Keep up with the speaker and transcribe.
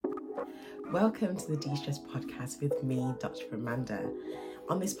Welcome to the De-Stress Podcast with me, Dr. Amanda.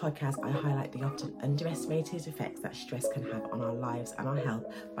 On this podcast, I highlight the often underestimated effects that stress can have on our lives and our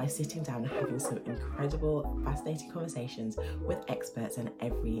health by sitting down and having some incredible, fascinating conversations with experts and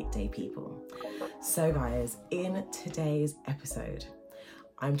everyday people. So guys, in today's episode,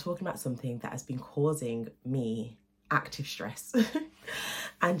 I'm talking about something that has been causing me active stress.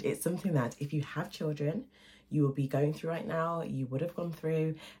 And it's something that if you have children, you will be going through right now, you would have gone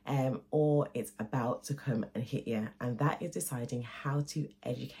through, or it's about to come and hit you. And that is deciding how to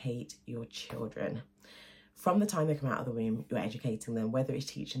educate your children. From the time they come out of the womb, you're educating them, whether it's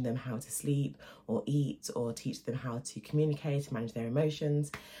teaching them how to sleep or eat, or teach them how to communicate and manage their emotions.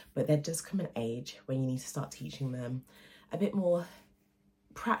 But there does come an age when you need to start teaching them a bit more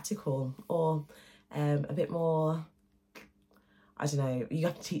practical, or a bit more, I don't know, you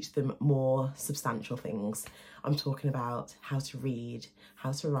have to teach them more substantial things. I'm talking about how to read,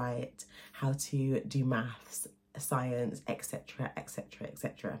 how to write, how to do maths, science, etc., etc.,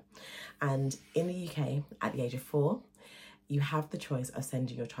 etc. And in the UK, at the age of 4, you have the choice of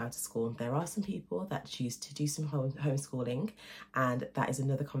sending your child to school. There are some people that choose to do some homeschooling, and that is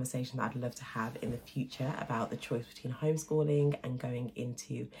another conversation that I'd love to have in the future about the choice between homeschooling and going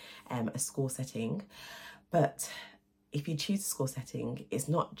into a school setting. But if you choose a school setting, it's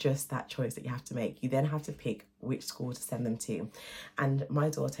not just that choice that you have to make. You then have to pick which school to send them to. And my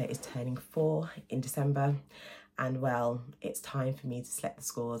daughter is turning 4 in December. And well, it's time for me to select the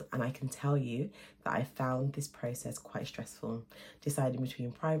schools. And I can tell you that I found this process quite stressful. Deciding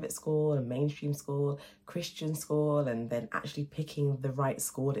between private school and mainstream school, Christian school, and then actually picking the right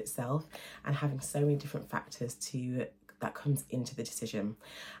school itself, and having so many different factors that comes into the decision.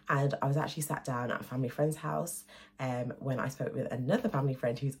 And I was actually sat down at a family friend's house when I spoke with another family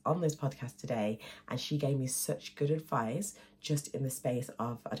friend who's on this podcast today, and she gave me such good advice just in the space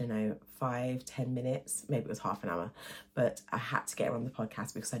of, 5-10 minutes, maybe it was half an hour, but I had to get her on the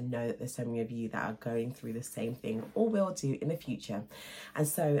podcast because I know that there's so many of you that are going through the same thing or will do in the future. And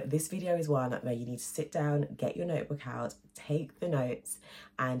so this video is one where you need to sit down, get your notebook out, take the notes,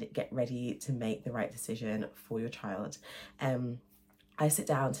 and get ready to make the right decision for your child. I sit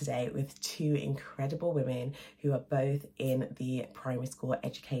down today with 2 incredible women who are both in the primary school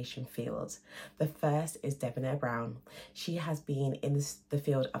education field. The first is Debonair Brown. She has been in the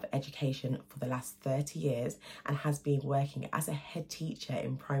field of education for the last 30 years and has been working as a head teacher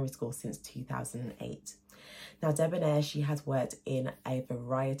in primary school since 2008. Now, Debonair, she has worked in a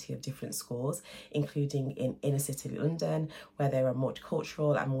variety of different schools, including in inner city London, where there are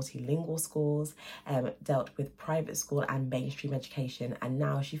multicultural and multilingual schools, dealt with private school and mainstream education, and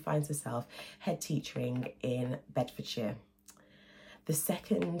now she finds herself head teaching in Bedfordshire. The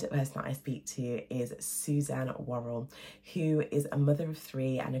second person I speak to is Suzanne Worrell, who is a mother of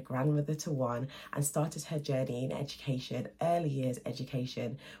 3 and a grandmother to 1, and started her journey in education, early years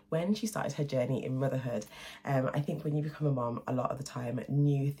education, when she started her journey in motherhood. I think when you become a mom, a lot of the time,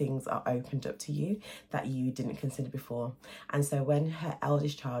 new things are opened up to you that you didn't consider before. And so when her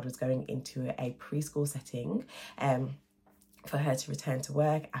eldest child was going into a preschool setting, for her to return to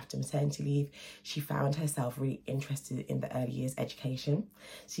work after maternity leave, she found herself really interested in the early years education.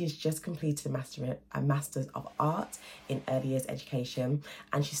 She has just completed a Master's of Art in early years education,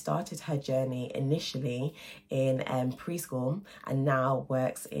 and she started her journey initially in preschool and now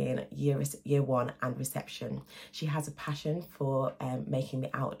works in year 1 and reception. She has a passion for making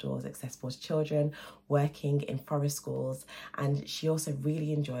the outdoors accessible to children, working in forest schools, and she also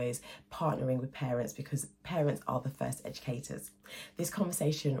really enjoys partnering with parents because parents are the first educators. This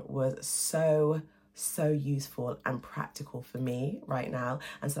conversation was so useful and practical for me right now,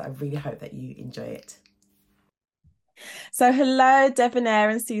 and so I really hope that you enjoy it. So hello, Debonair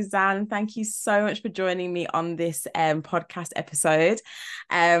and Suzanne. Thank you so much for joining me on this podcast episode.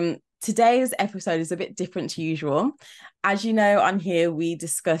 Today's episode is a bit different to usual. As you know, on here, we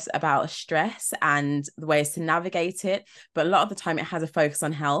discuss about stress and the ways to navigate it, but a lot of the time it has a focus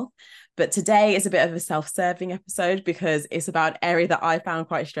on health. But today is a bit of a self-serving episode because it's about an area that I found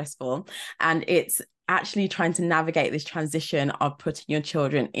quite stressful, and it's actually trying to navigate this transition of putting your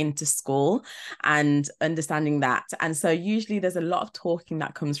children into school and understanding that. And so usually there's a lot of talking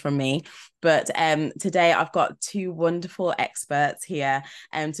that comes from me, but today I've got 2 wonderful experts here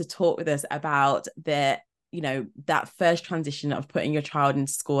to talk with us about that first transition of putting your child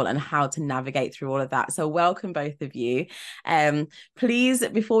into school and how to navigate through all of that. So welcome both of you. Please,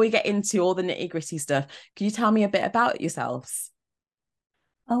 before we get into all the nitty-gritty stuff, can you tell me a bit about yourselves?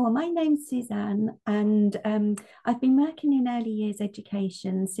 Oh, well, my name's Suzanne, and I've been working in early years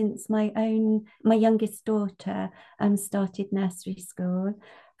education since my youngest daughter started nursery school.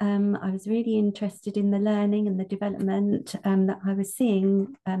 I was really interested in the learning and the development that I was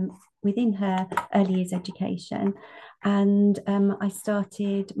seeing within her early years education. And I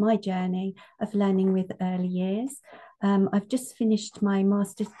started my journey of learning with early years. I've just finished my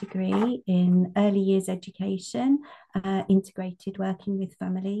master's degree in early years education, integrated working with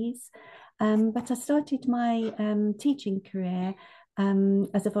families. But I started my teaching career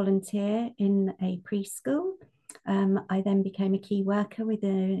as a volunteer in a preschool. I then became a key worker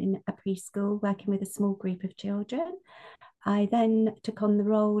within a preschool, working with a small group of children. I then took on the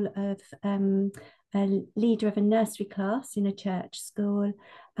role of a leader of a nursery class in a church school,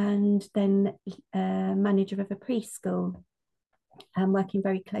 and then manager of a preschool, working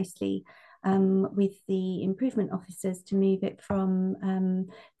very closely with the improvement officers to move it from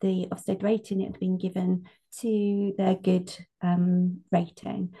the Ofsted rating it had been given to their good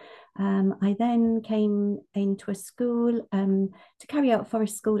rating. I then came into a school to carry out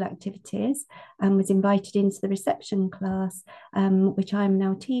forest school activities and was invited into the reception class, which I'm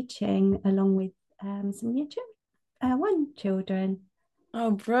now teaching along with some year one children.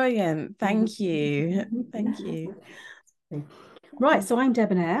 Oh, brilliant. Thank you. Thank you. Right, so I'm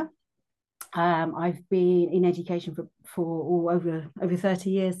Debonair. I've been in education for over 30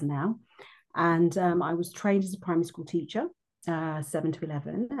 years now, and I was trained as a primary school teacher, 7 to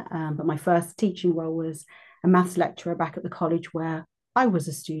 11, but my first teaching role was a maths lecturer back at the college where I was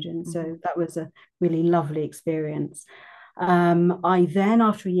a student, so that was a really lovely experience. I then,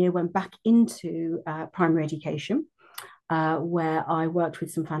 after a year, went back into primary education, where I worked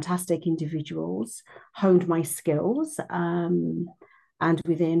with some fantastic individuals, honed my skills, and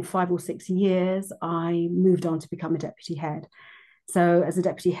within 5 or 6 years, I moved on to become a deputy head. So as a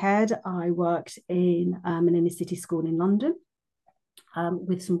deputy head, I worked in an inner city school in London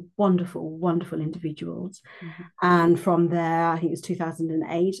with some wonderful, wonderful individuals. And from there, I think it was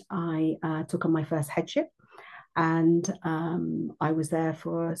 2008, I took on my first headship. And I was there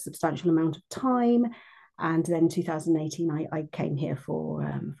for a substantial amount of time. And then in 2018, I came here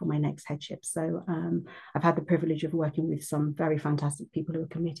for my next headship. So I've had the privilege of working with some very fantastic people who are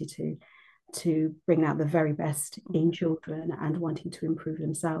committed to bring out the very best in children and wanting to improve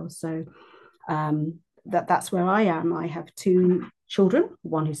themselves. So that's where I am. I have 2 children,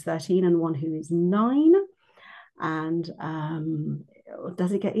 one who's 13 and one who is 9. And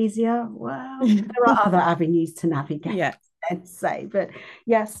does it get easier? Well, there are other avenues to navigate, Yeah. I'd say. But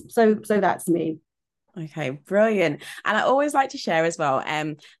yes, so that's me. Okay, brilliant. And I always like to share as well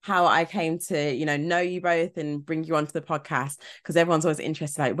how I came to know you both and bring you onto the podcast, because everyone's always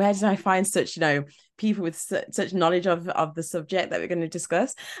interested, like, where did I find such people with such knowledge of the subject that we're going to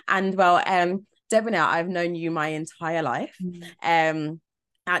discuss. And well, Debonair, I've known you my entire life.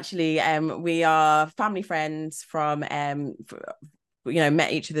 Actually, we are family friends from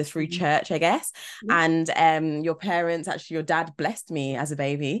met each other through church, I guess. And your parents, actually your dad blessed me as a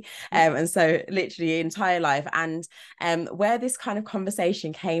baby, and so literally entire life. And where this kind of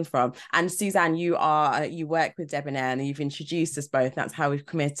conversation came from, and Suzanne, you work with Debonair and you've introduced us both, that's how we've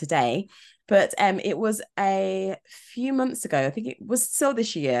come here today. But it was a few months ago, I think it was still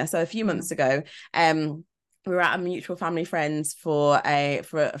this year, so a few months ago, we were at a mutual family friends for a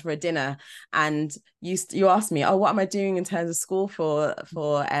dinner, and you asked me, oh, what am I doing in terms of school for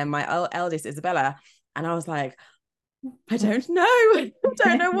my eldest Isabella? And I was like, I don't know. I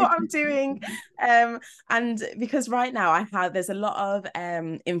don't know what I'm doing. And because right now there's a lot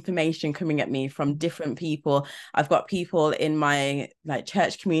of information coming at me from different people. I've got people in my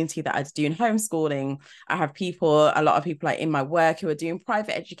church community that are doing homeschooling. I have a lot of people in my work who are doing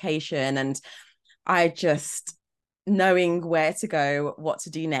private education, and I just, knowing where to go, what to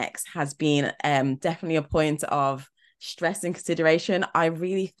do next has been definitely a point of stress and consideration. I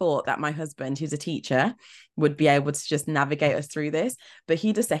really thought that my husband, who's a teacher, would be able to just navigate us through this, but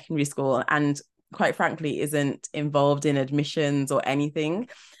he does secondary school and quite frankly isn't involved in admissions or anything.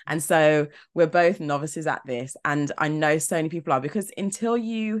 And so we're both novices at this. And I know so many people are, because until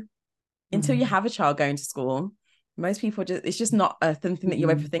you have a child going to school, most people it's just not something that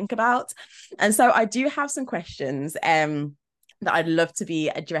you ever think about. And so I do have some questions that I'd love to be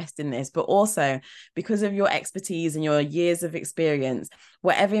addressed in this, but also because of your expertise and your years of experience,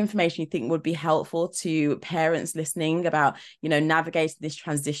 whatever information you think would be helpful to parents listening about navigating this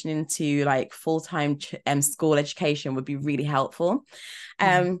transition into full-time school education would be really helpful.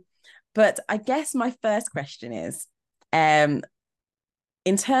 But I guess my first question is, in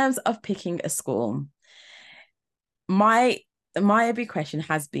terms of picking a school, my big question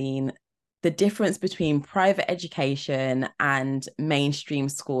has been the difference between private education and mainstream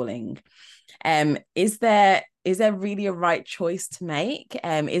schooling. Is there really a right choice to make?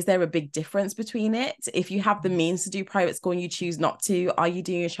 Is there a big difference between it? If you have the means to do private school and you choose not to, are you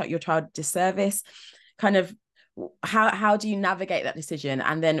doing your child a disservice? Kind of, how do you navigate that decision?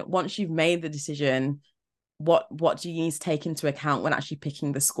 And then once you've made the decision, what do you need to take into account when actually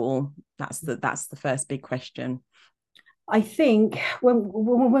picking the school? That's the first big question. I think when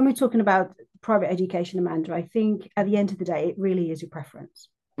we're talking about private education, Amanda, I think at the end of the day, it really is your preference,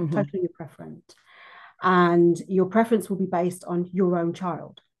 totally your preference. And your preference will be based on your own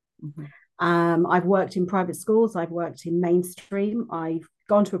child. I've worked in private schools, I've worked in mainstream, I've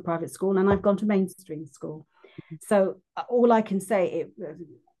gone to a private school, and I've gone to mainstream school. So all I can say,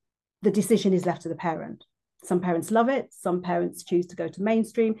 the decision is left to the parent. Some parents love it, some parents choose to go to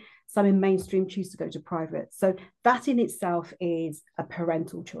mainstream, some in mainstream choose to go to private. So that in itself is a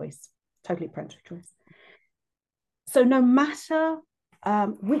parental choice, totally parental choice. So no matter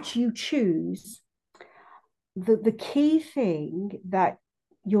which you choose, the key thing that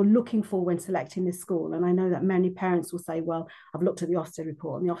you're looking for when selecting this school, and I know that many parents will say, well, I've looked at the Ofsted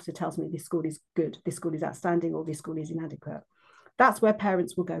report and the Ofsted tells me this school is good, this school is outstanding, or this school is inadequate. That's where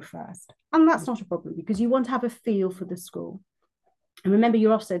parents will go first. And that's not a problem, because you want to have a feel for the school. And remember,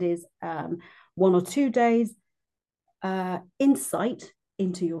 your Ofsted is 1 or 2 days insight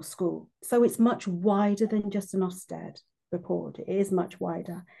into your school. So it's much wider than just an Ofsted report. It is much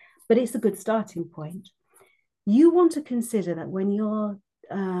wider, but it's a good starting point. You want to consider that when you're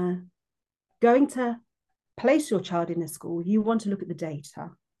going to place your child in a school, you want to look at the data,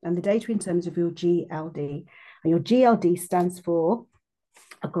 and the data in terms of your GLD. And your GLD stands for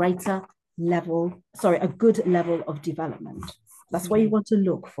a good level of development. That's what you want to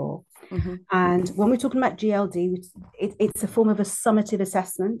look for. And when we're talking about GLD, it's a form of a summative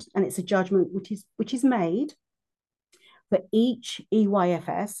assessment, and it's a judgment which is made for each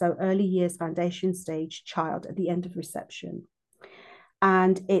EYFS, so early years foundation stage child, at the end of reception.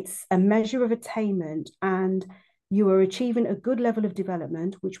 And it's a measure of attainment, and you are achieving a good level of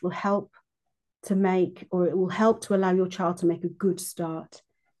development, which will help to allow your child to make a good start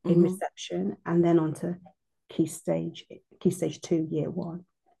in reception, and then on to key stage 2, year 1.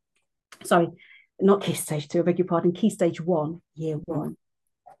 Sorry, not key stage 2, I beg your pardon, key stage 1, year 1.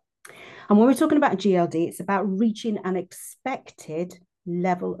 And when we're talking about GLD, it's about reaching an expected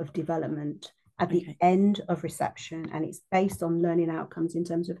level of development at the end of reception, and it's based on learning outcomes in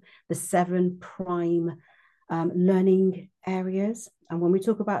terms of the 7 prime learning areas. And when we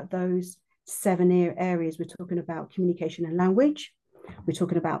talk about those 7 areas, we're talking about communication and language, we're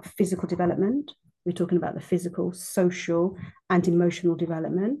talking about physical development, we're talking about the physical, social, and emotional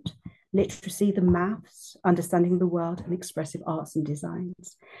development, literacy, the maths, understanding the world, and expressive arts and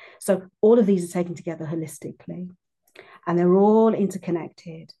designs. So all of these are taken together holistically, and they're all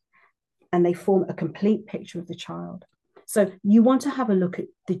interconnected, and they form a complete picture of the child. So you want to have a look at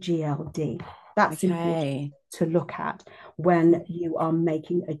the GLD. That's important to look at when you are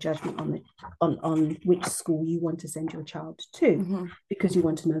making a judgment on which school you want to send your child to, because you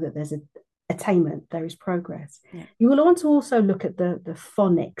want to know that there's an attainment, there is progress. You will want to also look at the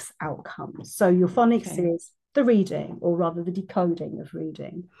phonics outcomes. So your phonics is the reading, or rather the decoding of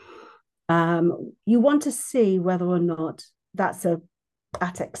reading. You want to see whether or not that's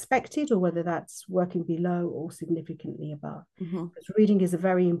at expected, or whether that's working below or significantly above. Because reading is a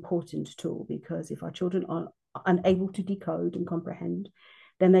very important tool, because if our children are unable to decode and comprehend,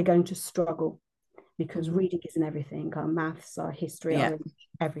 then they're going to struggle, because reading isn't everything. Our maths, our history, our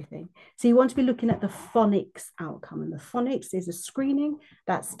everything. So you want to be looking at the phonics outcome, and the phonics is a screening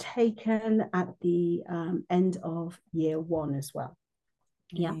that's taken at the end of year 1 as well.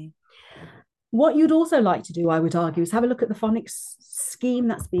 What you'd also like to do, I would argue, is have a look at the phonics scheme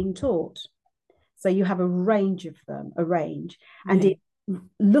that's being taught. So you have a range of them, and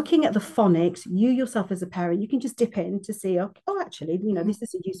looking at the phonics, you yourself as a parent, you can just dip in to see, oh, actually, this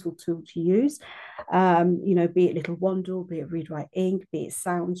is a useful tool to use. Be it Little Wandle, be it Read Write Ink, be it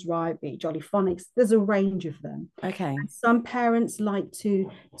Sounds Right, be it Jolly Phonics. There's a range of them. And some parents like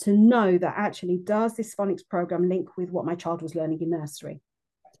to know that actually, does this phonics program link with what my child was learning in nursery?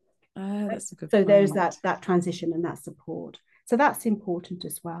 That's a good point. There's that transition and that support. So that's important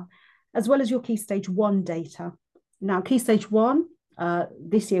as well as your Key Stage 1 data. Now, Key Stage 1,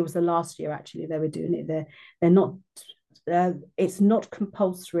 this year was the last year actually they were doing it. They're not. It's not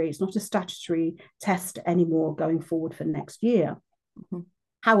compulsory. It's not a statutory test anymore going forward for next year.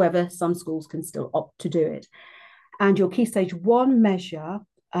 However, some schools can still opt to do it. And your Key Stage 1 measure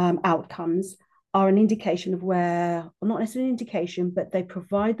outcomes are an indication of where, or not necessarily an indication, but they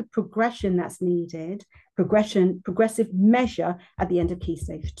provide the progression that's needed, progressive measure at the end of Key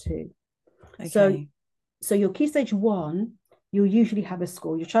Stage 2. So your Key Stage 1, you'll usually have a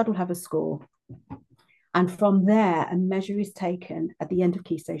score. Your child will have a score. And from there, a measure is taken at the end of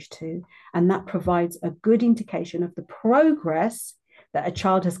Key Stage 2, and that provides a good indication of the progress that a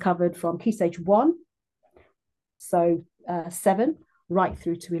child has covered from Key Stage 1, so 7, right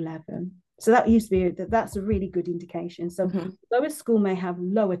through to 11. So that used to be, that's a really good indication. So though a school may have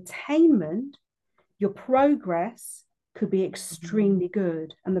low attainment, your progress could be extremely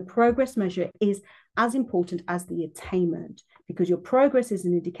good. And the progress measure is as important as the attainment, because your progress is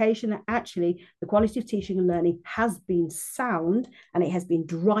an indication that actually the quality of teaching and learning has been sound and it has been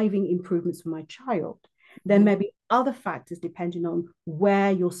driving improvements for my child. There may be other factors depending on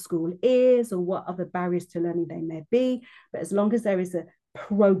where your school is or what other barriers to learning they may be. But as long as there is a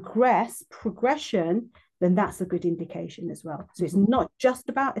progression, then that's a good indication as well. So it's not just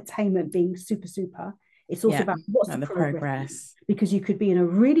about attainment being super. It's also about what's the progress. Because you could be in a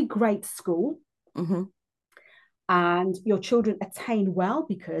really great school and your children attain well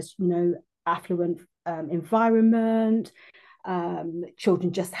because, you know, affluent environment,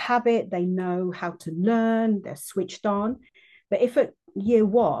 children just have it, they know how to learn, they're switched on. But if at year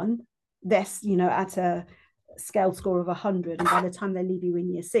 1, they're, you know, at a scale score of 100, and by the time they leave you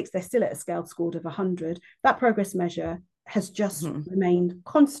in year 6, they're still at a scale score of 100, that progress measure has just remained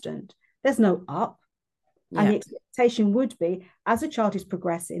constant. There's no up. And the expectation would be, as a child is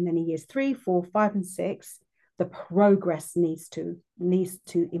progressing, then in years 3, 4, 5, and 6, the progress needs to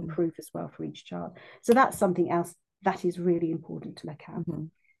improve as well for each child. So that's something else that is really important to look at.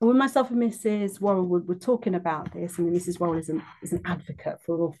 And when myself and Mrs. Worrell were talking about this, and Mrs. Worrell is an advocate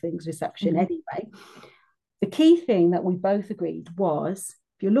for all things reception anyway, the key thing that we both agreed was,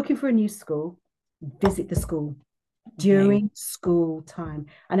 if you're looking for a new school, visit the school during school time.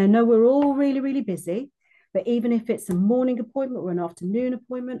 And I know we're all really, really busy, but even if it's a morning appointment or an afternoon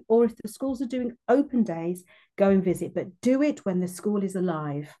appointment, or if the schools are doing open days, go and visit, but do it when the school is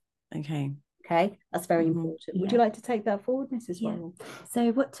alive. Okay, that's very important. Would you like to take that forward, Mrs. Worrell?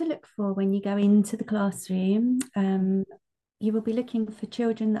 So what to look for when you go into the classroom, you will be looking for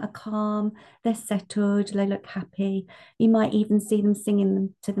children that are calm, they're settled, they look happy. You might even see them singing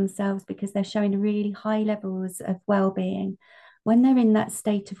them to themselves because they're showing really high levels of well-being. When they're in that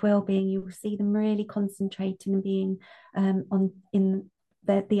state of well-being, you will see them really concentrating and being in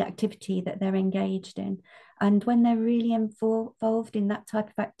the activity that they're engaged in. And when they're really involved in that type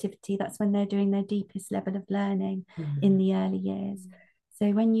of activity, that's when they're doing their deepest level of learning in the early years.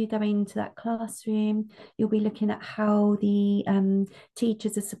 So when you go into that classroom, you'll be looking at how the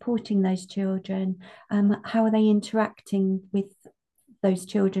teachers are supporting those children, how are they interacting with those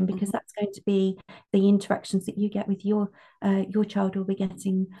children, because that's going to be the interactions that you get with your child will be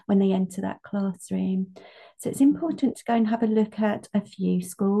getting when they enter that classroom. So it's important to go and have a look at a few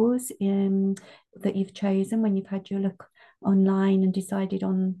schools that you've chosen when you've had your look online and decided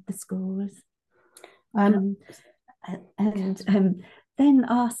on the schools. Then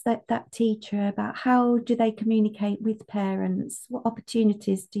ask that teacher about how do they communicate with parents? What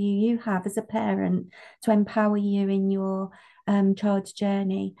opportunities do you have as a parent to empower you in your child's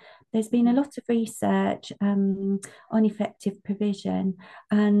journey? There's been a lot of research on effective provision,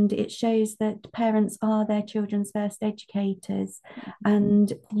 and it shows that parents are their children's first educators,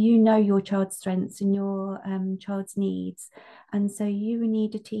 and you know your child's strengths and your child's needs. And so you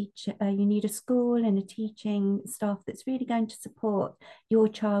need a teacher, you need a school and a teaching staff that's really going to support your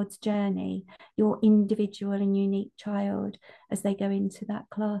child's journey, your individual and unique child as they go into that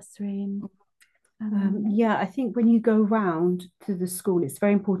classroom. I think when you go round to the school, it's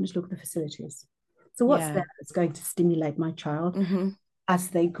very important to look at the facilities. So what's there that's going to stimulate my child as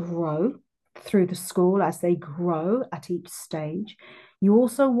they grow through the school, as they grow at each stage. You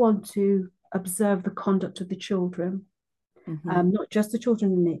also want to observe the conduct of the children, not just the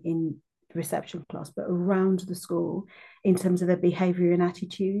children in the reception class, but around the school in terms of their behaviour and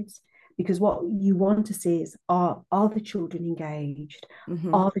attitudes. Because what you want to see is, are the children engaged?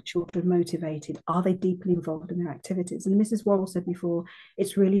 Are the children motivated? Are they deeply involved in their activities? And Mrs. Worrell said before,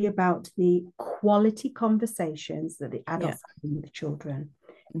 it's really about the quality conversations that the adults have with the children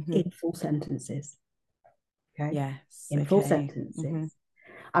in full sentences. In full sentences.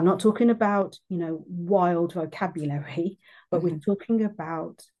 I'm not talking about, wild vocabulary, but we're talking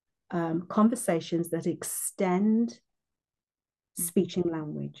about conversations that extend speech and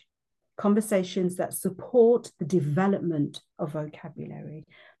language. Conversations that support the development of vocabulary.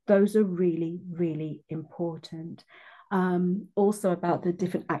 Those are really, really important. Also about the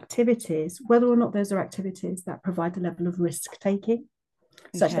different activities, whether or not those are activities that provide a level of risk taking.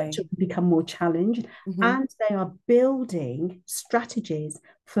 such that Okay. children become more challenged, Mhm. and they are building strategies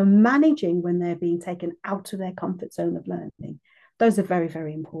for managing when they're being taken out of their comfort zone of learning. Those are very,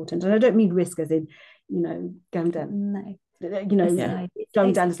 very important. And I don't mean risk as in, going down, No. Yeah.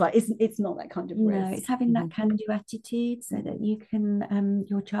 going down is like, it's not that kind of No, risk. it's having that can-do attitude so that you can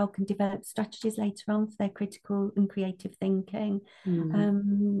your child can develop strategies later on for their critical and creative thinking.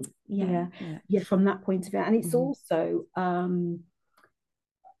 Yeah. Yeah. From that point of view. And it's Mhm. also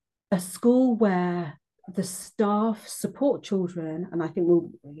a school where the staff support children, and I think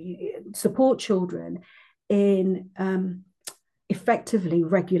will support children in effectively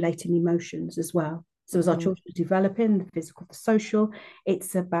regulating emotions as well. So as our children are developing the physical, the social,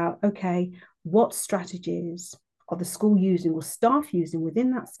 it's about, okay, what strategies are the school using or staff using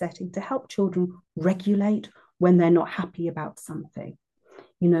within that setting to help children regulate when they're not happy about something,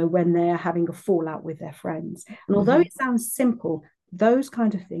 when they're having a fallout with their friends. And although it sounds simple, those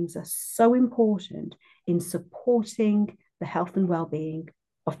kind of things are so important in supporting the health and well-being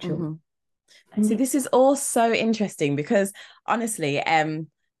of children. See, this is all so interesting because honestly,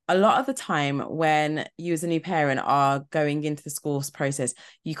 a lot of the time when you as a new parent are going into the school's process,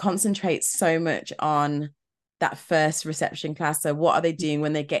 you concentrate so much on that first reception class. So what are they doing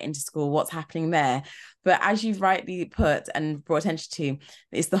when they get into school? What's happening there? But as you've rightly put and brought attention to,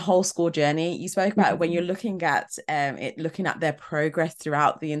 it's the whole school journey. You spoke about when you're looking at looking at their progress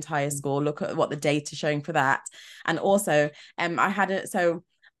throughout the entire school, look at what the data showing for that. And also,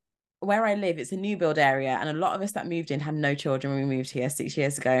 where I live, it's a new build area, and a lot of us that moved in had no children when we moved here 6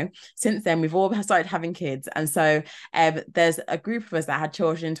 years ago. Since then, we've all started having kids, and so there's a group of us that had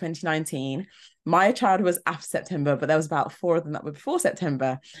children in 2019. My child was after September, but there was about 4 of them that were before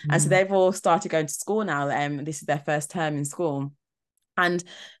September, and so they've all started going to school now. This is their first term in school. And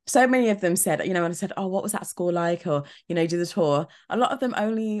so many of them said, when I said, oh, what was that school like? Or, do the tour. A lot of them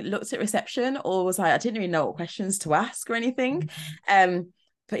only looked at reception or was like, I didn't really know what questions to ask or anything.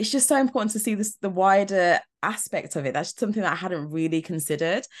 But it's just so important to see the wider aspect of it. That's something that I hadn't really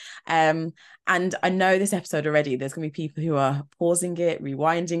considered. And I know this episode already, there's going to be people who are pausing it,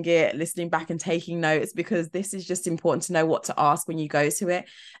 rewinding it, listening back and taking notes, because this is just important to know what to ask when you go to it.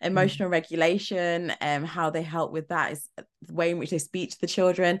 Emotional regulation, how they help with that, is the way in which they speak to the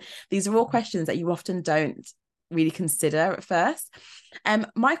children. These are all questions that you often don't really consider at first.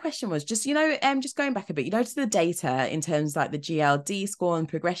 My question was just, just going back a bit, to the data in terms of like the GLD score and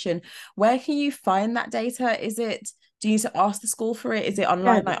progression, where can you find that data? Do you need to ask the school for it? Is it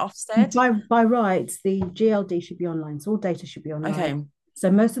online like Ofsted? By rights, the GLD should be online, so all data should be online. Okay.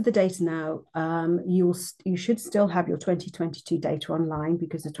 So most of the data now, you should still have your 2022 data online,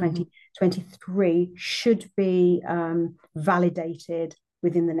 because the 2023 should be validated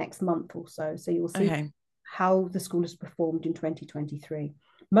within the next month or so. So you will see how the school has performed in 2023.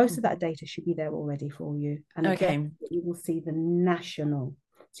 Most of that data should be there already for you. And again, you will see the national.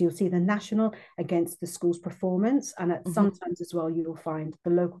 So you'll see the national against the school's performance, and sometimes as well you will find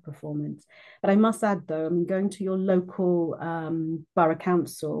the local performance. But I must add though, going to your local borough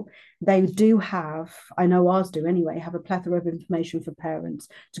council, they do have, I know ours do anyway, have a plethora of information for parents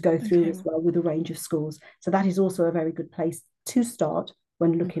to go through as well, with a range of schools. So that is also a very good place to start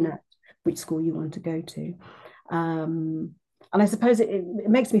when looking at which school you want to go to. And I suppose it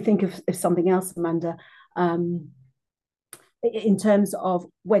makes me think of something else, Amanda, in terms of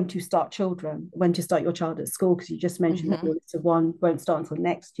when to start your child at school, because you just mentioned that your little one won't start until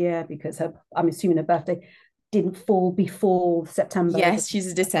next year because I'm assuming her birthday didn't fall before September. Yes, she's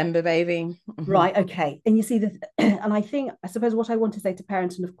a December baby. Right, okay. And you see and I suppose what I want to say to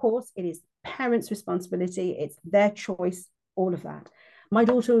parents, and of course it is parents' responsibility, it's their choice, all of that. My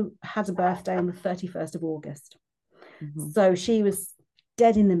daughter had a birthday on the 31st of August. So she was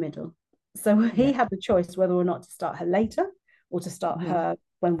dead in the middle. So he had the choice whether or not to start her later or to start her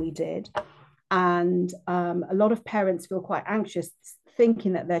when we did. And a lot of parents feel quite anxious,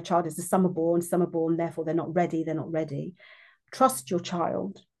 thinking that their child is a summer born, therefore they're not ready. Trust your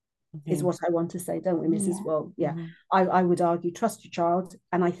child is what I want to say, don't we, Mrs. Well, I would argue, trust your child.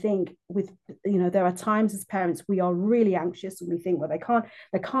 And I think there are times as parents we are really anxious and we think, well,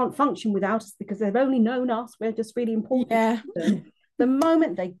 they can't function without us because they've only known us, we're just really important to them. The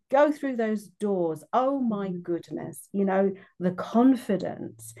moment they go through those doors, oh my goodness, the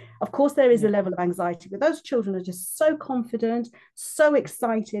confidence. Of course, there is a level of anxiety, but those children are just so confident, so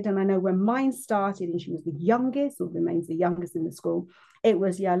excited. And I know when mine started, and she was the youngest, or remains the youngest in the school, it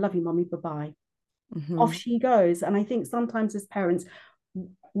was, I love you, mommy, bye-bye. Off she goes. And I think sometimes as parents,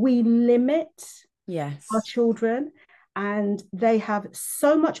 we limit our children, and they have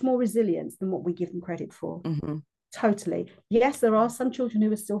so much more resilience than what we give them credit for. Totally. Yes, there are some children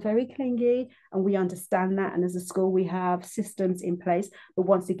who are still very clingy, and we understand that. And as a school, we have systems in place. But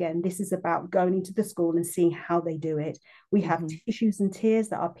once again, this is about going into the school and seeing how they do it. We have tissues and tears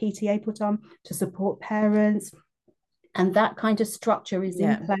that our PTA put on to support parents, and that kind of structure is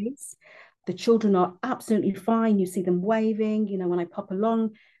in place. The children are absolutely fine. You see them waving. You know, when I pop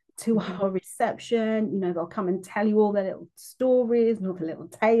along to our reception, you know, they'll come and tell you all their little stories and all the little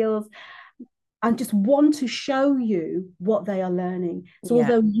tales, and just want to show you what they are learning. So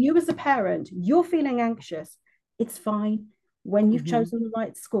although you as a parent, you're feeling anxious, it's fine. When you've chosen the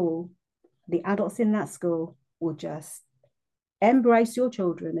right school, the adults in that school will just embrace your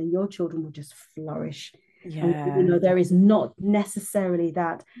children, and your children will just flourish. And, you know, there is not necessarily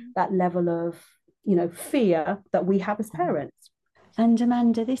that level of, you know, fear that we have as parents. And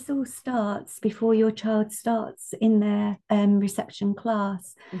Amanda, this all starts before your child starts in their reception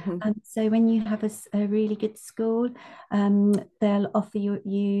class. And so when you have a really good school, they'll offer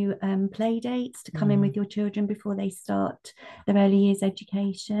you play dates to come in with your children before they start their early years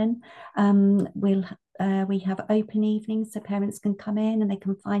education. We have open evenings so parents can come in and they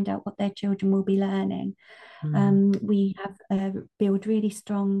can find out what their children will be learning. We have build really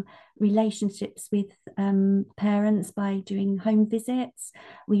strong relationships with parents by doing home visits.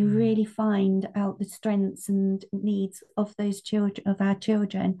 We really find out the strengths and needs of those children, of our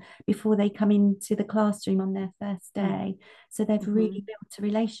children, before they come into the classroom on their first day. So they've really built a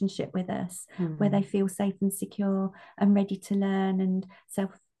relationship with us where they feel safe and secure and ready to learn, and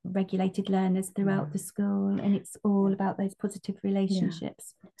self-regulated learners throughout the school. And it's all about those positive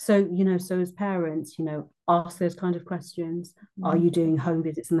relationships. So, you know, so as parents, you know, ask those kind of questions. Are you doing home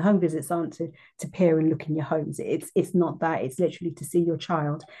visits? And the home visits aren't to peer and look in your homes. It's not that. It's literally to see your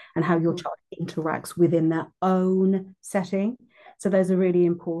child and how your child interacts within their own setting. So those are really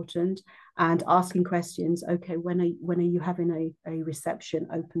important. And asking questions. Okay, when are you having a reception,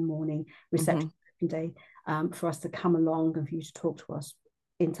 open morning, reception open day, for us to come along and for you to talk to us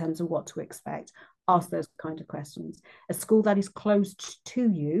in terms of what to expect? Ask those kind of questions. A school that is closed to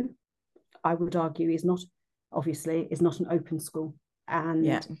you, I would argue, is not an open school.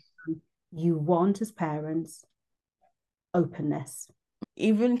 And you want, as parents, openness.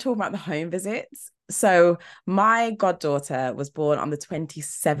 Even talking about the home visits. So my goddaughter was born on the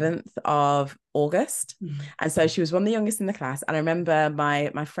 27th of August. And so she was one of the youngest in the class. And I remember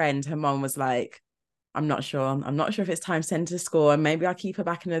my friend, her mom was like, I'm not sure if it's time to send her to school, and maybe I'll keep her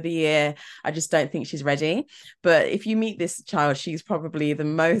back another year. I just don't think she's ready. But if you meet this child, she's probably the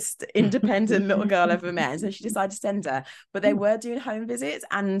most independent little girl I've ever met. And so she decided to send her. But they were doing home visits,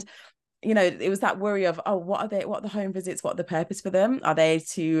 and you know, it was that worry of, oh, what are the home visits? What are the purpose for them? Are they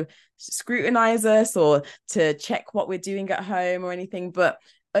to scrutinize us or to check what we're doing at home or anything? But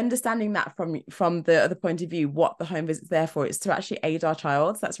understanding that from the other point of view, what the home visit's there for, is to actually aid our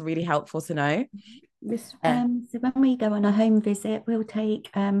child. So that's really helpful to know. So when we go on a home visit, we'll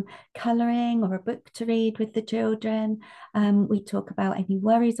take colouring or a book to read with the children. We talk about any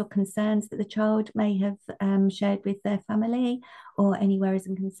worries or concerns that the child may have shared with their family, or any worries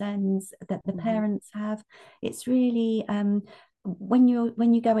and concerns that the parents have. It's really when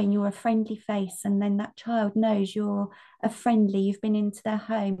you go in, you're a friendly face, and then that child knows you're you've been into their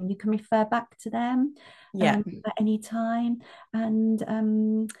home. You can refer back to them at any time,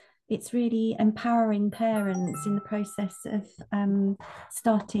 and it's really empowering parents in the process of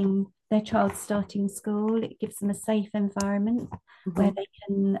starting school. It gives them a safe environment where they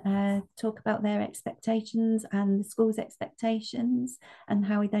can talk about their expectations and the school's expectations and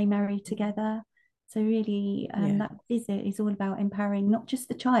how they marry together. So really, that visit is all about empowering not just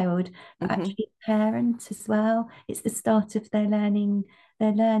the child, but actually the parent as well. It's the start of their learning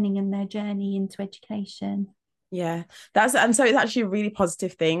and their journey into education. Yeah, and so it's actually a really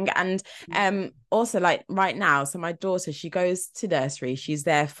positive thing. And also, like right now, so my daughter, she goes to nursery, she's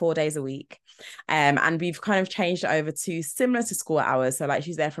there 4 days a week, and we've kind of changed it over to similar to school hours, so like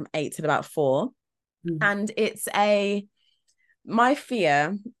she's there from 8 till about 4. And it's my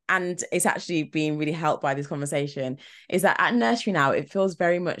fear, and it's actually being really helped by this conversation, is that at nursery now it feels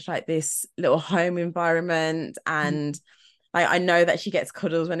very much like this little home environment, and like I know that she gets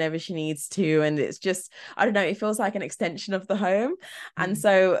cuddles whenever she needs to, and it's just, I don't know, it feels like an extension of the home. And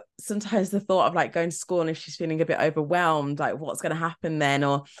so sometimes the thought of like going to school, and if she's feeling a bit overwhelmed, like what's going to happen then,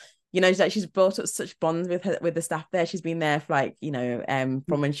 or that she's built up such bonds with the staff there. She's been there for like, from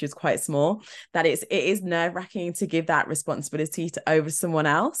when she was quite small, that it is nerve-wracking to give that responsibility over someone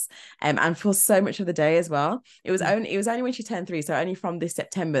else. And for so much of the day as well. It was only when she turned 3, so only from this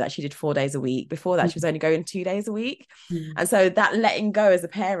September, that she did 4 days a week. Before that, she was only going 2 days a week. And so that letting go as a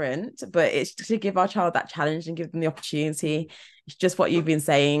parent, but it's to give our child that challenge and give them the opportunity. It's just what you've been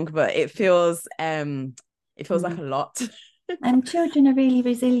saying, but it feels like a lot. And children are really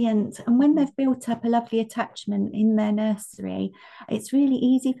resilient. And when they've built up a lovely attachment in their nursery, it's really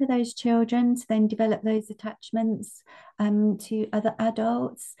easy for those children to then develop those attachments to other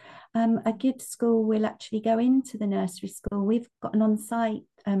adults. A good school will actually go into the nursery school. We've got an on-site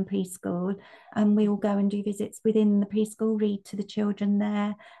preschool, and we will go and do visits within the preschool, read to the children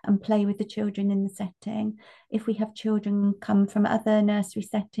there and play with the children in the setting. If we have children come from other nursery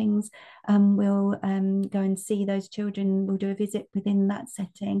settings, we'll go and see those children. We'll do a visit within that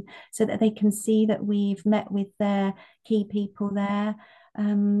setting so that they can see that we've met with their key people there.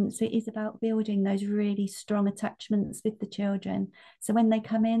 So it is about building those really strong attachments with the children. So when they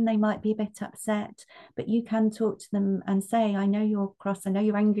come in, they might be a bit upset, but you can talk to them and say, I know you're cross, I know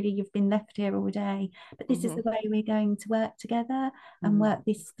you're angry, you've been left here all day, but this is the way we're going to work together and work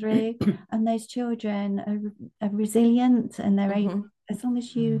this through. And those children are resilient, and they're able, as long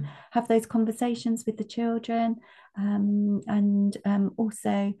as you have those conversations with the children, and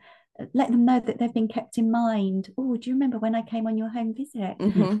also let them know that they've been kept in mind. Oh, do you remember when I came on your home visit?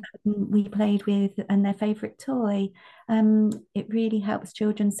 We played with and their favourite toy. It really helps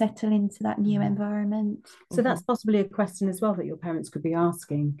children settle into that new environment. So that's possibly a question as well that your parents could be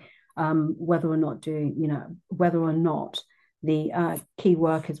asking, whether or not the key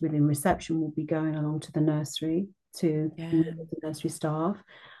workers within reception will be going along to the nursery to the nursery staff.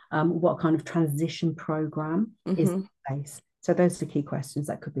 What kind of transition program is in place? So those are key questions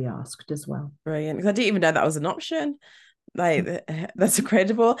that could be asked as well. Brilliant. Because I didn't even know that was an option. Like, that's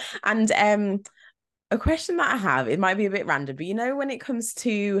incredible. And a question that I have, it might be a bit random, but when it comes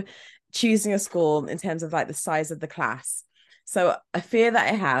to choosing a school in terms of like the size of the class, so a fear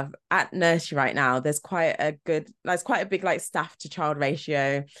that I have at nursery right now, there's quite a big like staff to child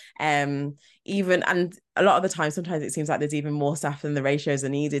ratio. And a lot of the time, sometimes it seems like there's even more staff than the ratios are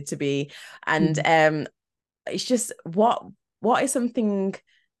needed to be. And it's just what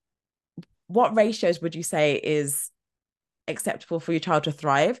ratios would you say is acceptable for your child to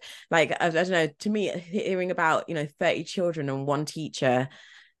thrive? Like, I don't know, to me, hearing about 30 children and one teacher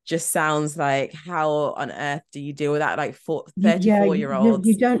just sounds like, how on earth do you deal with that, like 34-year-olds?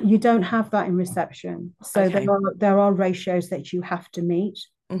 You don't have that in reception. So there are ratios that you have to meet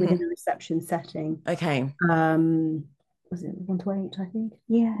within a reception setting. Was it 1 to 8, I think?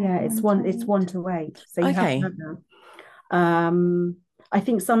 Yeah, it's 1 to 8. So you have to have that. I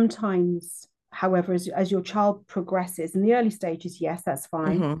think sometimes, however, as your child progresses in the early stages, yes, that's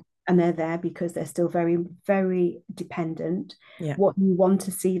fine. And they're there because they're still very, very dependent. What you want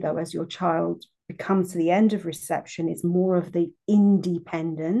to see, though, as your child becomes to the end of reception, is more of the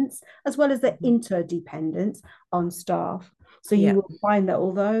independence as well as the interdependence on staff. So you will find that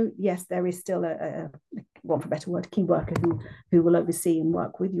although, yes, there is still a want for a better word, key worker who will oversee and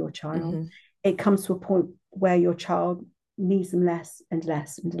work with your child, it comes to a point where your child needs them less and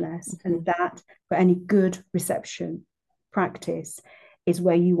less and less. And that, for any good reception practice, is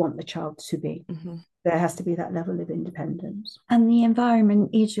where you want the child to be. There has to be that level of independence. And the environment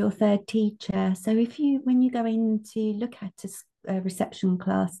is your third teacher. So when you go in to look at a reception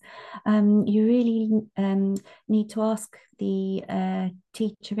class, you really need to ask the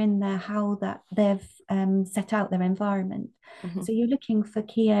teacher in there how that they've set out their environment. So you're looking for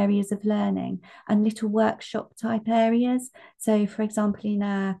key areas of learning and little workshop type areas. So for example, in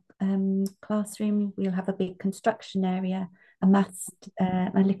our classroom, we'll have a big construction area, a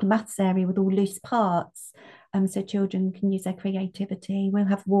little maths area with all loose parts, so children can use their creativity. We'll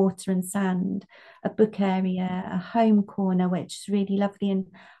have water and sand, a book area, a home corner, which is really lovely and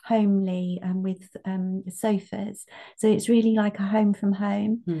homely, with sofas. So it's really like a home from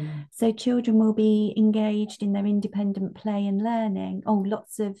home. So children will be engaged in their independent play and learning.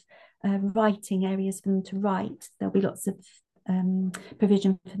 Lots of writing areas for them to write. There'll be lots of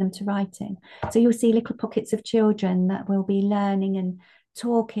provision for them to writing. So you'll see little pockets of children that will be learning and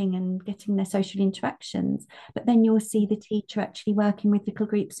talking and getting their social interactions, but then you'll see the teacher actually working with little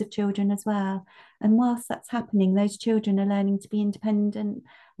groups of children as well. And whilst that's happening, those children are learning to be independent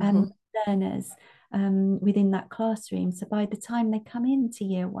learners within that classroom. So by the time they come into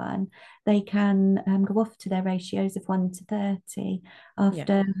year 1, they can go off to their ratios of 1 to 30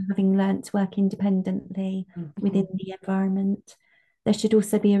 after having learnt to work independently within the environment. there should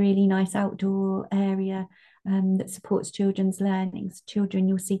also be a really nice outdoor area that supports children's learning. So children,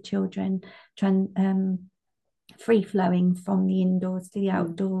 you'll see children free flowing from the indoors to the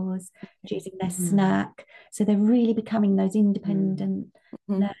outdoors, choosing their snack. So they're really becoming those independent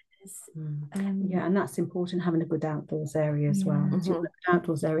learners. Yeah, and that's important, having a good outdoors area as well.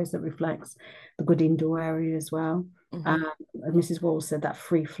 Outdoors areas that reflects the good indoor area as well. Mrs. Wall said that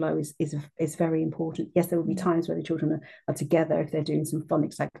free flow is very important. Yes, there will be times where the children are together if they're doing some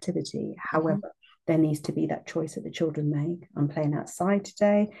phonics activity. However, there needs to be that choice that the children make. I'm playing outside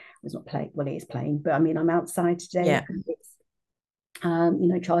today. It's not playing, well, it is playing, but I mean, I'm outside today. Yeah. And it's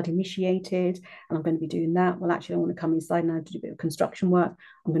child initiated, and I'm going to be doing that. Well, actually, I want to come inside now to do a bit of construction work.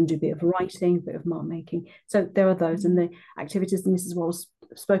 I'm going to do a bit of writing, a bit of mark making. So there are those, and the activities that Mrs. Walls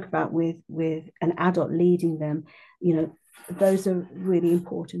spoke about with an adult leading them, those are really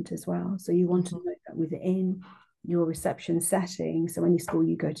important as well. So you want to know that within your reception setting, so any school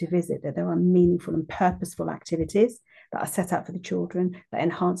you go to visit, that there are meaningful and purposeful activities that are set out for the children that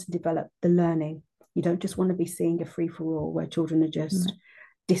enhance and develop the learning. You don't just want to be seeing a free-for-all where children are just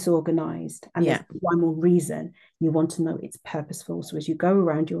disorganized and there's one more reason. You want to know it's purposeful. So as you go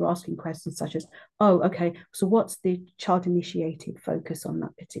around, you're asking questions such as, oh, okay, so what's the child initiated focus on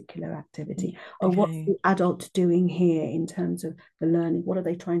that particular activity? Or what's the adult doing here in terms of the learning? What are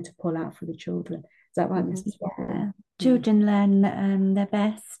they trying to pull out for the children? Is that right, Mrs. Walker? Children learn their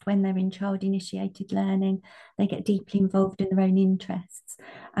best when they're in child-initiated learning. They get deeply involved in their own interests,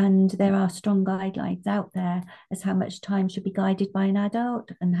 and there are strong guidelines out there as how much time should be guided by an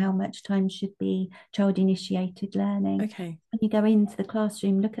adult and how much time should be child-initiated learning. Okay. When you go into the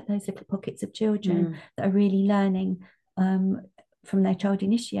classroom, look at those little pockets of children that are really learning from their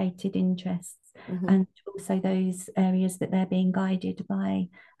child-initiated interests, and also those areas that they're being guided by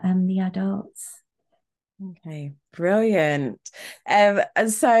the adults. Okay, brilliant. And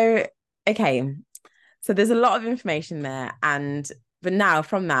so, so there's a lot of information there, but now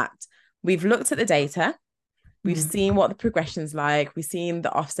from that, we've looked at the data, we've seen what the progression's like, we've seen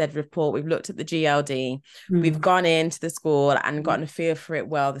the Ofsted report, we've looked at the GLD, we've gone into the school and gotten a feel for it.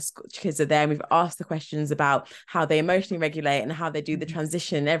 Well, the kids are there, and we've asked the questions about how they emotionally regulate and how they do the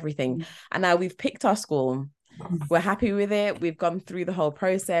transition and everything. And now we've picked our school. We're happy with it. We've gone through the whole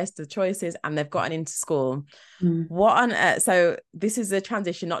process, the choices, and they've gotten into school. What on earth? So this is a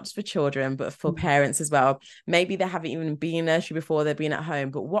transition, not just for children, but for parents as well. Maybe they haven't even been in nursery before, they've been at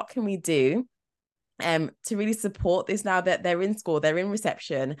home. But what can we do to really support this now that they're in school, they're in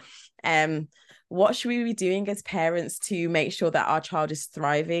reception? What should we be doing as parents to make sure that our child is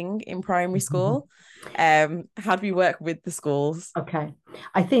thriving in primary school? How do we work with the schools? Okay,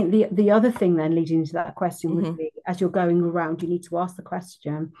 I think the other thing then leading into that question would be, as you're going around, you need to ask the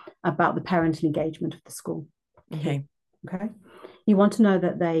question about the parental engagement of the school. Okay, you want to know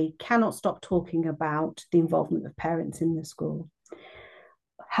that they cannot stop talking about the involvement of parents in the school.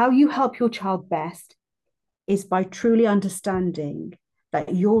 How you help your child best is by truly understanding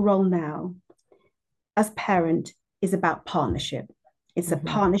that your role now as parent is about partnership. It's a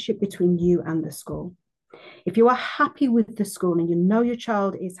partnership between you and the school. If you are happy with the school and you know your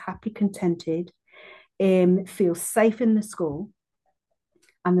child is happy, contented, feels safe in the school,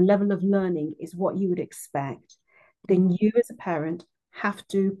 and the level of learning is what you would expect, then you as a parent have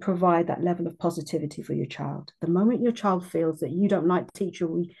to provide that level of positivity for your child. The moment your child feels that you don't like the teacher,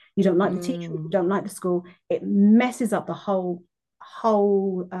 you don't like the teacher, you don't like the school, it messes up the whole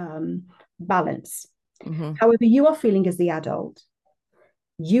balance. However, you are feeling as the adult,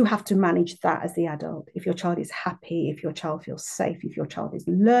 you have to manage that as the adult. If your child is happy, if your child feels safe, if your child is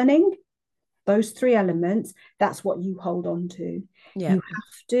learning, those three elements, that's what you hold on to. You have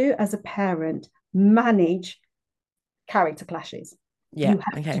to, as a parent, manage character clashes. You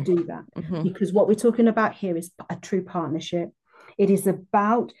have to do that because what we're talking about here is a true partnership. It is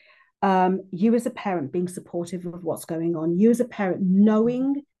about you as a parent being supportive of what's going on, you as a parent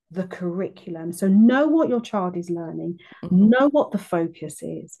knowing the curriculum. So know what your child is learning, know what the focus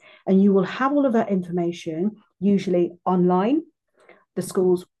is, and you will have all of that information usually online. The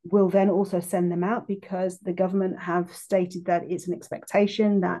schools will then also send them out because the government have stated that it's an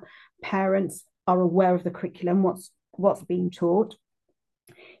expectation that parents are aware of the curriculum, what's being taught.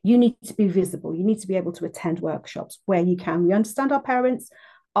 You need to be visible. You need to be able to attend workshops where you can. We understand our parents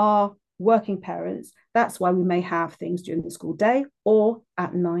are working parents. That's why we may have things during the school day or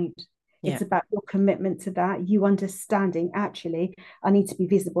at night. It's about your commitment to that, you understanding, actually, I need to be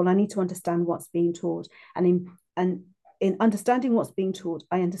visible. I need to understand what's being taught. And in understanding what's being taught,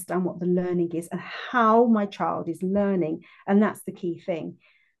 I understand what the learning is and how my child is learning. And that's the key thing.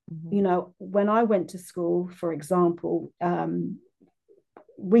 When I went to school, for example,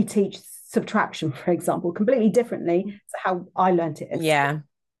 we teach subtraction, for example, completely differently to how I learned it at school.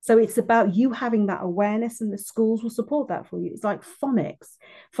 So it's about you having that awareness, and the schools will support that for you. It's like phonics.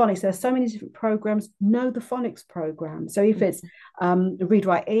 Phonics, there's so many different programs. Know the phonics program. So if it's read,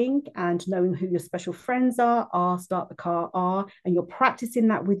 write, ink, and knowing who your special friends are, R, start the car, R, and you're practicing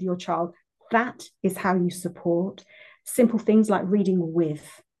that with your child, that is how you support simple things like reading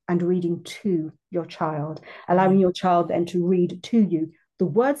with and reading to your child, allowing your child then to read to you. The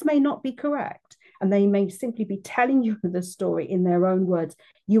words may not be correct, and they may simply be telling you the story in their own words.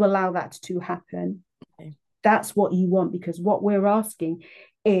 You allow that to happen. Okay. That's what you want, because what we're asking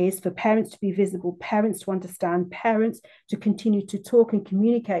is for parents to be visible, parents to understand, parents to continue to talk and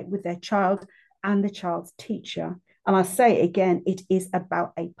communicate with their child and the child's teacher. And I say again, it is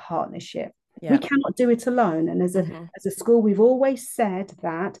about a partnership. Yeah. We cannot do it alone. And as a school, we've always said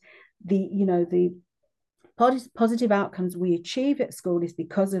that the positive outcomes we achieve at school is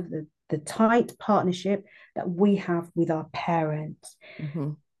because of the tight partnership that we have with our parents.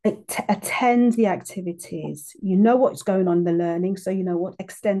 Attend the activities. You know what's going on in the learning, so you know what,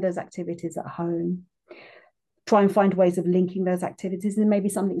 extend those activities at home. Try and find ways of linking those activities, and maybe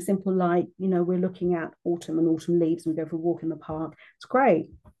something simple like, we're looking at autumn and autumn leaves, and we go for a walk in the park. It's great.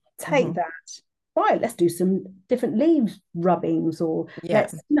 Take that. Right, let's do some different leaves rubbings, or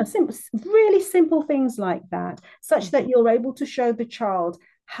let's, simple, really simple things like that, such that you're able to show the child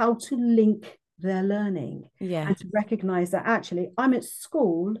how to link their learning and to recognize that actually I'm at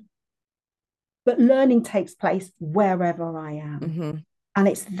school, but learning takes place wherever I am. And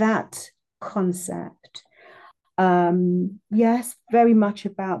it's that concept. Yes, very much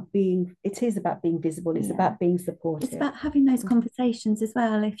about being visible. It's about being supportive. It's about having those conversations as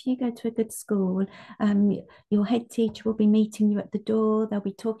well. If you go to a good school, your head teacher will be meeting you at the door. They'll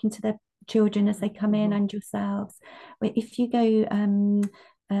be talking to their children as they come in and yourselves. If you go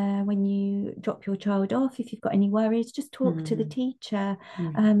when you drop your child off, if you've got any worries, just talk to the teacher.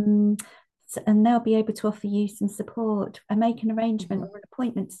 And they'll be able to offer you some support and make an arrangement or an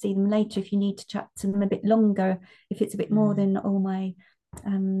appointment to see them later if you need to chat to them a bit longer, if it's a bit more than, my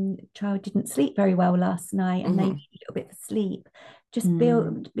child didn't sleep very well last night and they need a little bit of sleep. Just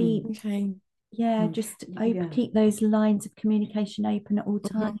keep those lines of communication open at all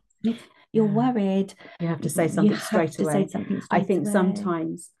times. If you're worried, you have to say something straight away. I think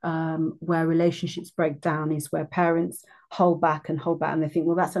sometimes where relationships break down is where parents hold back and they think,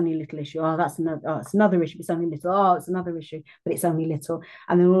 well, that's only a little issue. It's another issue. It's only little. It's another issue, but it's only little.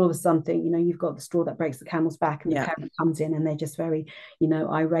 And then all of a sudden, you've got the straw that breaks the camel's back, and the parent comes in and they're just very,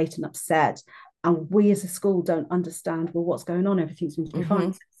 irate and upset. And we as a school don't understand, well, what's going on? Everything seems to be fine.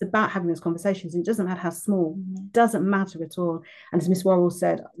 It's about having those conversations. It doesn't matter how small, it doesn't matter at all. And as Miss Worrell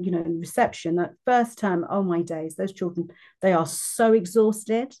said, in reception, that first term, oh my days, those children, they are so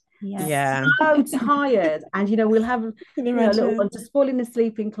exhausted. So tired. And we'll have a little one just falling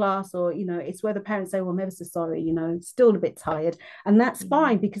asleep in class, or it's where the parents say, well, I'm ever so sorry, still a bit tired, and that's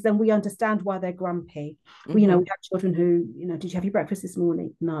fine, because then we understand why they're grumpy. We have children who, did you have your breakfast this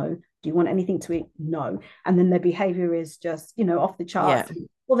morning? No. Do you want anything to eat? No. And then their behavior is just off the charts.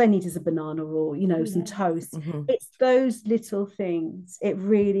 All they need is a banana, or some toast. It's those little things. It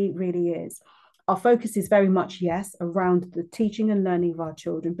really, really is. Our focus is very much, around the teaching and learning of our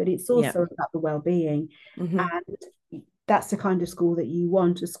children, but it's also about the well-being. And that's the kind of school that you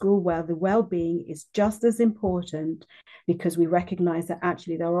want, a school where the well-being is just as important, because we recognize that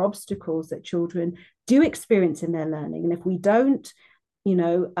actually there are obstacles that children do experience in their learning. And if we don't,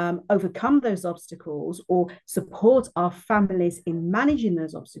 overcome those obstacles or support our families in managing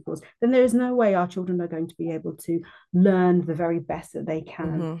those obstacles, then there is no way our children are going to be able to learn the very best that they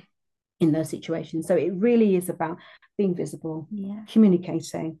can. In those situations. So it really is about being visible,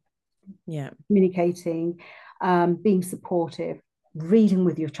 communicating, being supportive, reading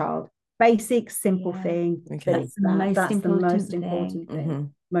with your child, basic, simple thing. That's the most important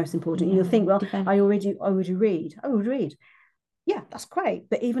thing. Most important. You'll think, well, I would read. Yeah, that's great.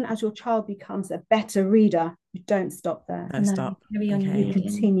 But even as your child becomes a better reader, you don't stop there. Stop. You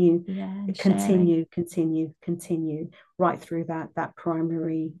continue right through that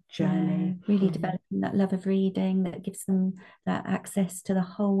primary journey. Really developing that love of reading that gives them that access to the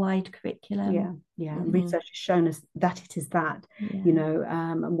whole wide curriculum. Research has shown us that it is that,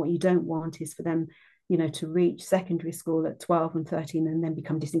 and what you don't want is for them, to reach secondary school at 12 and 13 and then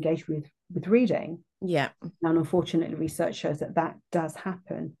become disengaged with reading. And unfortunately, research shows that does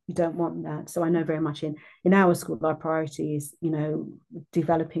happen. You don't want that. So I know very much in our school, our priority is,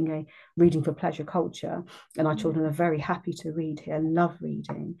 developing a reading for pleasure culture. And our children are very happy to read here and love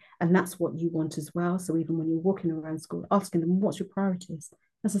reading. And that's what you want as well. So even when you're walking around school, asking them, what's your priorities?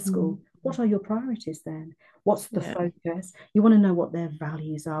 as a school. What are your priorities then? What's the Yeah. focus? You want to know what their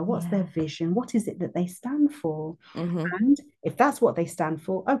values are. What's Yeah. their vision? What is it that they stand for? Mm-hmm. And if that's what they stand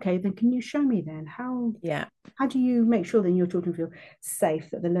for, okay, then can you show me then Yeah. how do you make sure that your children feel safe,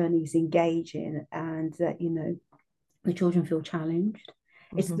 that the learning is engaging, and that, you know, the children feel challenged?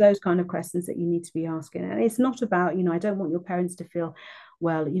 It's Mm-hmm. those kind of questions that you need to be asking. And it's not about, you know, I don't want your parents to feel,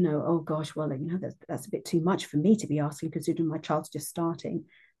 well, you know, oh gosh, well, you know, that's a bit too much for me to be asking, considering my child's just starting.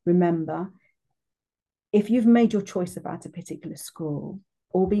 Remember, if you've made your choice about a particular school,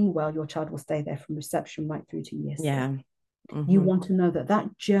 all being well, your child will stay there from reception right through to year 6. Yeah. You Mm-hmm. want to know that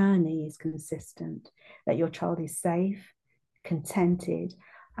that journey is consistent, that your child is safe, contented,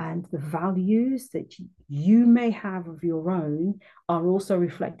 and the values that you may have of your own are also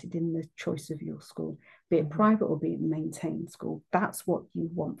reflected in the choice of your school, be it private or be it maintained school. That's what you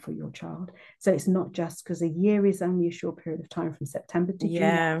want for your child. So it's not just because a year is only a short period of time from September to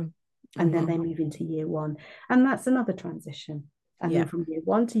Yeah. June, and then they move into year 1. And that's another transition. And Yeah. then from year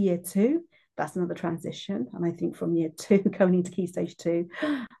 1 to year 2, that's another transition. And I think from year 2 going into Key Stage 2,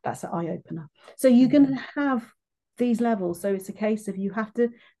 that's an eye-opener. So you're going to have these levels. So it's a case of you have to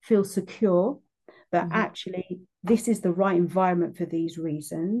feel secure that actually this is the right environment for these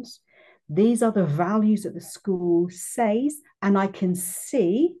reasons. These are the values that the school says, and I can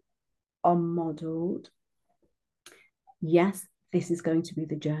see are modeled. Yes, this is going to be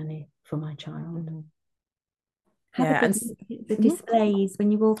the journey for my child. Have Yeah, a good look at the displays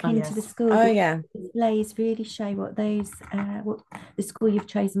when you walk into the school. Oh, yeah. The displays really show what those what the school you've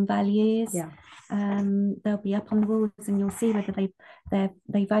chosen values. Yeah. They'll be up on the walls, and you'll see whether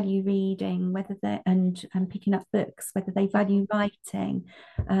they value reading, whether they're and picking up books, whether they value writing.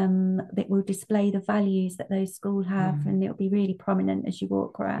 That will display the values that those schools have, and it'll be really prominent as you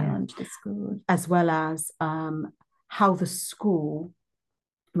walk around the school. As well as how the school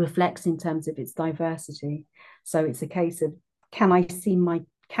reflects in terms of its diversity. So it's a case of,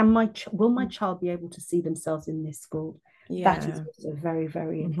 will my child be able to see themselves in this school? Yeah. That is also very,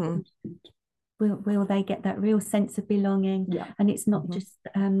 very important. Will they get that real sense of belonging? Yeah. And it's not just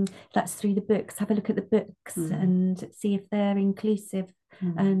that's through the books. Have a look at the books and see if they're inclusive,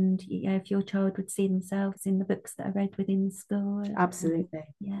 and if your child would see themselves in the books that are read within school. Absolutely.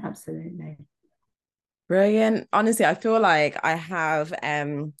 Absolutely. Brilliant. Honestly, I feel like I have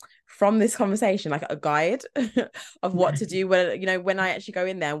from this conversation like a guide of what to do when I actually go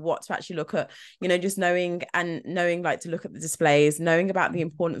in there, what to actually look at, just knowing like to look at the displays, knowing about the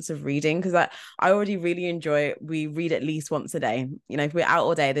importance of reading, because I already really enjoy we read at least once a day. If we're out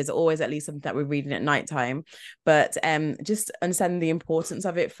all day, there's always at least something that we're reading at nighttime, but just understanding the importance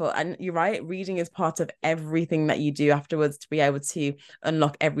of it and you're right, reading is part of everything that you do afterwards to be able to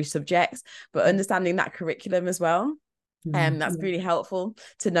unlock every subject, but understanding that curriculum as well. That's really helpful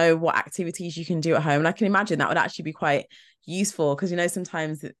to know what activities you can do at home. And I can imagine that would actually be quite useful because,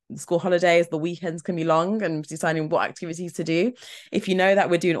 sometimes the school holidays, the weekends can be long, and deciding what activities to do. If you know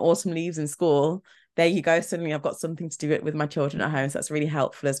that we're doing autumn leaves in school, there you go. Suddenly I've got something to do it with my children at home. So that's really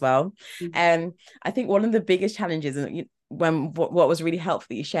helpful as well. I think one of the biggest challenges, and what was really helpful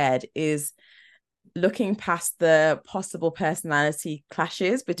that you shared, is looking past the possible personality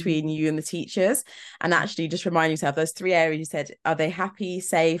clashes between you and the teachers, and actually just remind yourself those 3 areas you said, are they happy,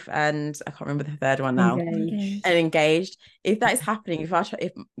 safe, and I can't remember the third one now, engaged. If that is happening, if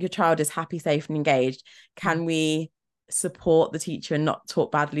your child is happy, safe, and engaged, can we support the teacher and not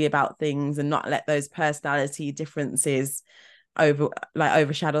talk badly about things and not let those personality differences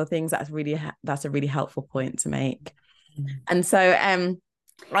overshadow things? That's a really helpful point to make. And so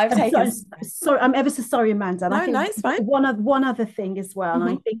sorry, I'm ever so sorry, Amanda. And I think it's fine. One other thing as well, and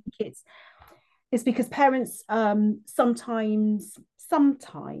I think it's because parents sometimes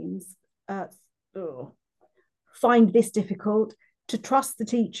find this difficult to trust the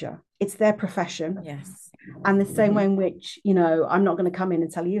teacher. It's their profession. Yes. And the same way in which, I'm not going to come in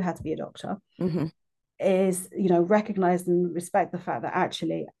and tell you how to be a doctor, is, recognize and respect the fact that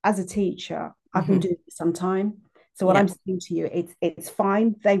actually, as a teacher, I've been doing this some time. So what I'm saying to you, it's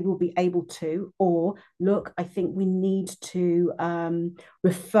fine. They will be able to, or look, I think we need to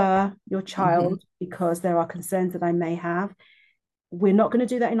refer your child because there are concerns that I may have. We're not going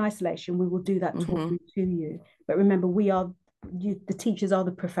to do that in isolation. We will do that talking to you. But remember, the teachers are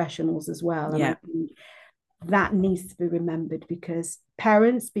the professionals as well. And I think that needs to be remembered, because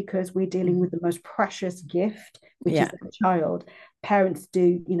we're dealing with the most precious gift, which is the child. Parents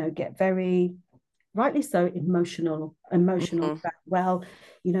do, get very, rightly so, emotional that, well,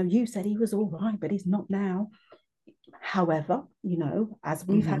 you said he was all right, but he's not now. However, as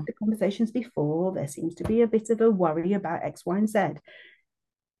we've had the conversations before, there seems to be a bit of a worry about X, Y, and Z.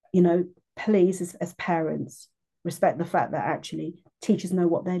 please, as parents, respect the fact that actually teachers know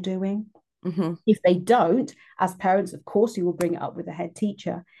what they're doing. Mm-hmm. If they don't, as parents, of course, you will bring it up with the head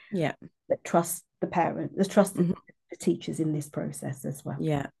teacher. Yeah. But trust the parent, trust Mm-hmm. the teachers in this process as well.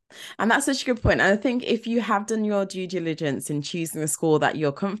 Yeah. And that's such a good point. And I think if you have done your due diligence in choosing a school that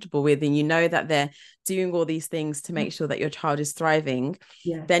you're comfortable with, and you know that they're doing all these things to make sure that your child is thriving,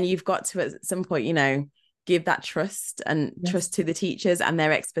 then you've got to at some point, give that trust and trust to the teachers and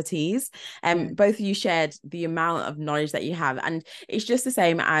their expertise. Both of you shared the amount of knowledge that you have, and it's just the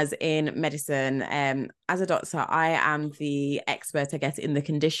same as in medicine. As a doctor, I am the expert, I guess, in the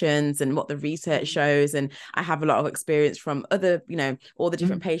conditions and what the research shows, and I have a lot of experience from other, all the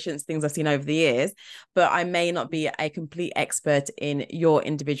different patients, things I've seen over the years, but I may not be a complete expert in your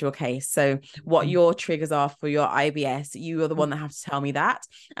individual case. So what your triggers are for your IBS, you are the one that have to tell me that.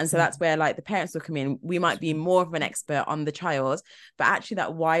 And so that's where like the parents will come in. We might be more of an expert on the child, but actually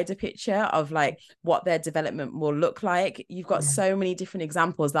that wider picture of like what their development will look like, you've got so many different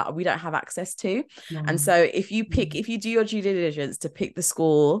examples that we don't have access to. And so if you do your due diligence to pick the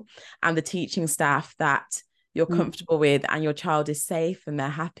school and the teaching staff that you're comfortable with, and your child is safe and they're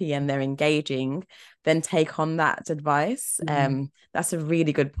happy and they're engaging, then take on that advice. That's a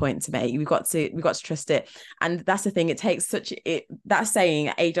really good point to make. We've got to trust it. And that's the thing, it takes that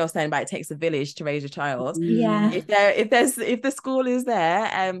saying age-old saying about it takes a village to raise a child. If the school is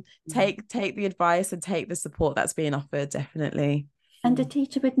there, take the advice and take the support that's being offered, definitely. And a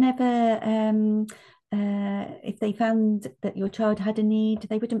teacher would never if they found that your child had a need,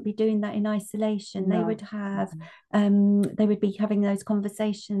 they wouldn't be doing that in isolation. They would have they would be having those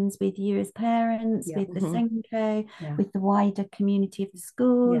conversations with you as parents, with the SENCO, with the wider community of the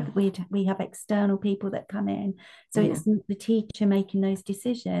school. We have external people that come in, so it's not the teacher making those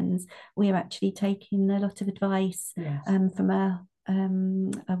decisions. We're actually taking a lot of advice from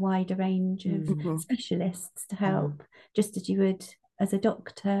a wider range of specialists to help, just as you would as a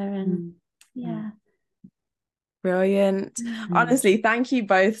doctor. And Brilliant. Honestly, thank you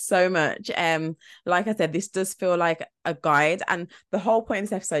both so much. Like I said, this does feel like a guide, and the whole point of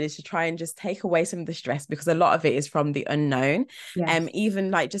this episode is to try and just take away some of the stress, because a lot of it is from the unknown. Even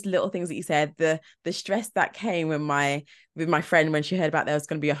like just little things that you said, the stress that came with my friend when she heard about there was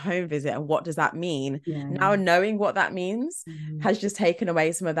going to be a home visit, and what does that mean? Now knowing what that means has just taken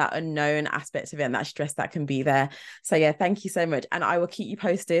away some of that unknown aspect of it and that stress that can be there. So thank you so much, and I will keep you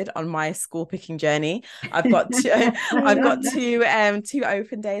posted on my school picking journey. I've got two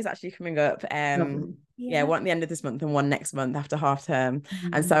open days actually coming up. One at the end of this month and one next month after half term.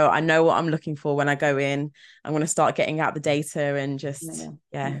 And so I know what I'm looking for when I go in. I'm going to start getting out the data and just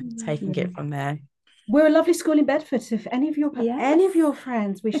taking it from there. We're a lovely school in Bedford. So if any of your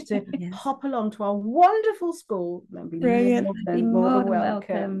friends wish to hop along to our wonderful school, then be more than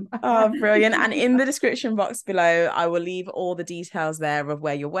welcome. Oh, brilliant. And in the description box below, I will leave all the details there of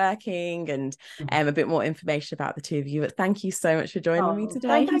where you're working and a bit more information about the two of you. But thank you so much for joining me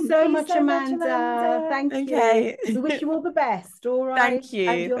today. Thank you so much, Amanda. Thank you. We wish you all the best. All right. Thank you.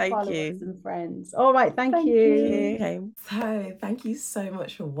 And your followers and friends. All right. Thank you. Okay. So thank you so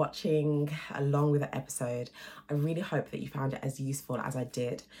much for watching along with the episode. I really hope that you found it as useful as I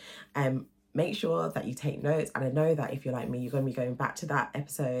did. Make sure that you take notes, and I know that if you're like me, you're going to be going back to that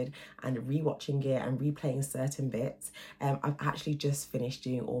episode and rewatching it and replaying certain bits. I've actually just finished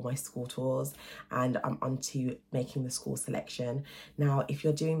doing all my school tours, and I'm on to making the school selection. Now, if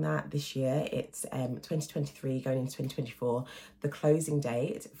you're doing that this year, it's 2023 going into 2024. The closing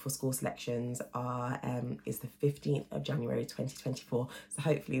date for school selections is the 15th of January 2024. So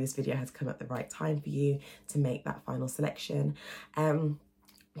hopefully this video has come at the right time for you to make that final selection.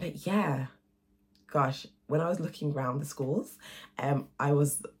 But yeah, gosh, when I was looking around the schools, I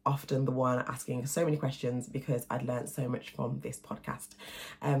was often the one asking so many questions because I'd learned so much from this podcast.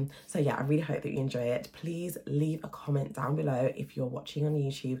 So yeah, I really hope that you enjoy it. Please leave a comment down below if you're watching on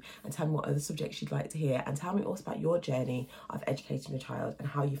YouTube, and tell me what other subjects you'd like to hear, and tell me also about your journey of educating your child and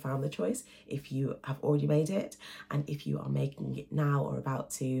how you found the choice, if you have already made it, and if you are making it now or about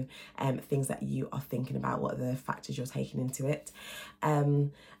to, things that you are thinking about, what are the factors you're taking into it.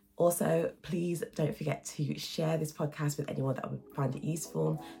 Also, please don't forget to share this podcast with anyone that would find it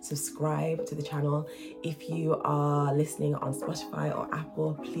useful. Subscribe to the channel. If you are listening on Spotify or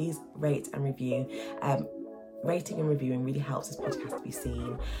Apple, please rate and review. Rating and reviewing really helps this podcast to be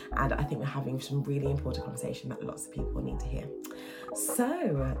seen, and I think we're having some really important conversation that lots of people need to hear.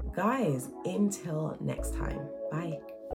 So, guys, until next time, bye.